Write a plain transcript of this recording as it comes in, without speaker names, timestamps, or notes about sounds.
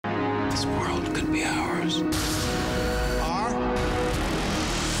This world could be ours. Are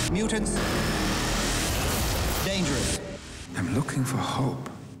mutants dangerous? I'm looking for hope.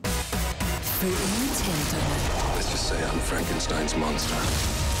 Let's just say I'm Frankenstein's monster.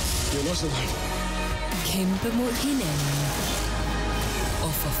 You're not alive. Kæmpe mod hinanden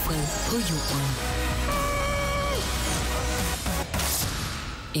og få fred på jorden.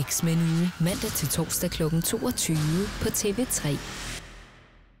 X-Men uge mandag til torsdag kl. 22 på TV3.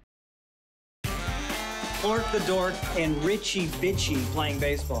 Clark the Dork and Richie Bitchy playing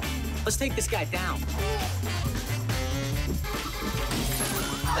baseball. Let's take this guy down.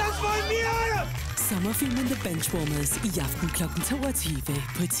 That's my Miata! Sommerfilmen The Benchwarmers i aften kl. 22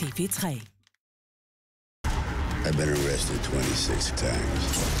 på TV3. I've been arrested 26 times.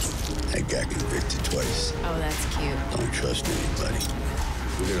 I got convicted twice. Oh, that's cute. Don't trust anybody.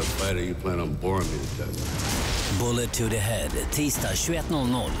 We're gonna fight or you plan on boring me to death? Bullet to the head, tisdag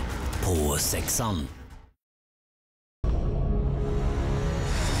 21.00 på Sexan.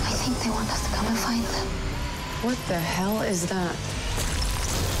 I think they want us to come and find them. What the hell is that?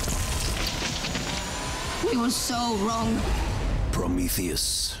 We were so wrong.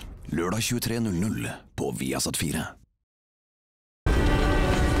 Prometheus. Lørdag 23.00 på Viasat 4.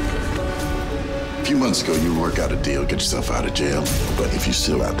 A few months ago, you work out a deal, get yourself out of jail. But if you're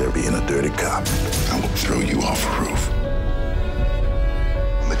still out there being a dirty cop, I will throw you off a roof.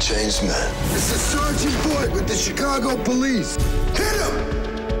 I'm a changed man. This is Sergeant Boyd with the Chicago Police. Hit him!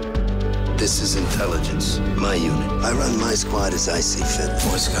 This is intelligence, my unit. I run my squad as I see fit.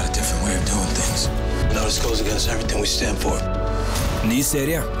 Boyd's got a different way of doing things. Now this goes against everything we stand for. Ny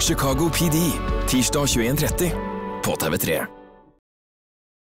serie, Chicago PD. Tirsdag 21.30 på TV3.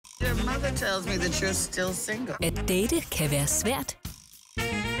 Your mother tells me that you're still single. At date kan være svært,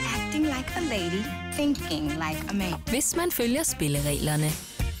 Acting like a lady, thinking like a man. hvis man følger spillereglerne.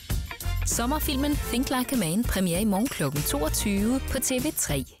 Sommerfilmen Think Like a Man premiere i morgen kl. 22 på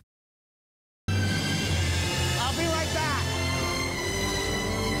TV3. I'll be right back.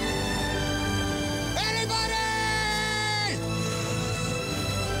 Anybody?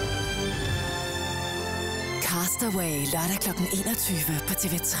 Castaway lørdag kl. 21 på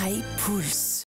TV3 Puls.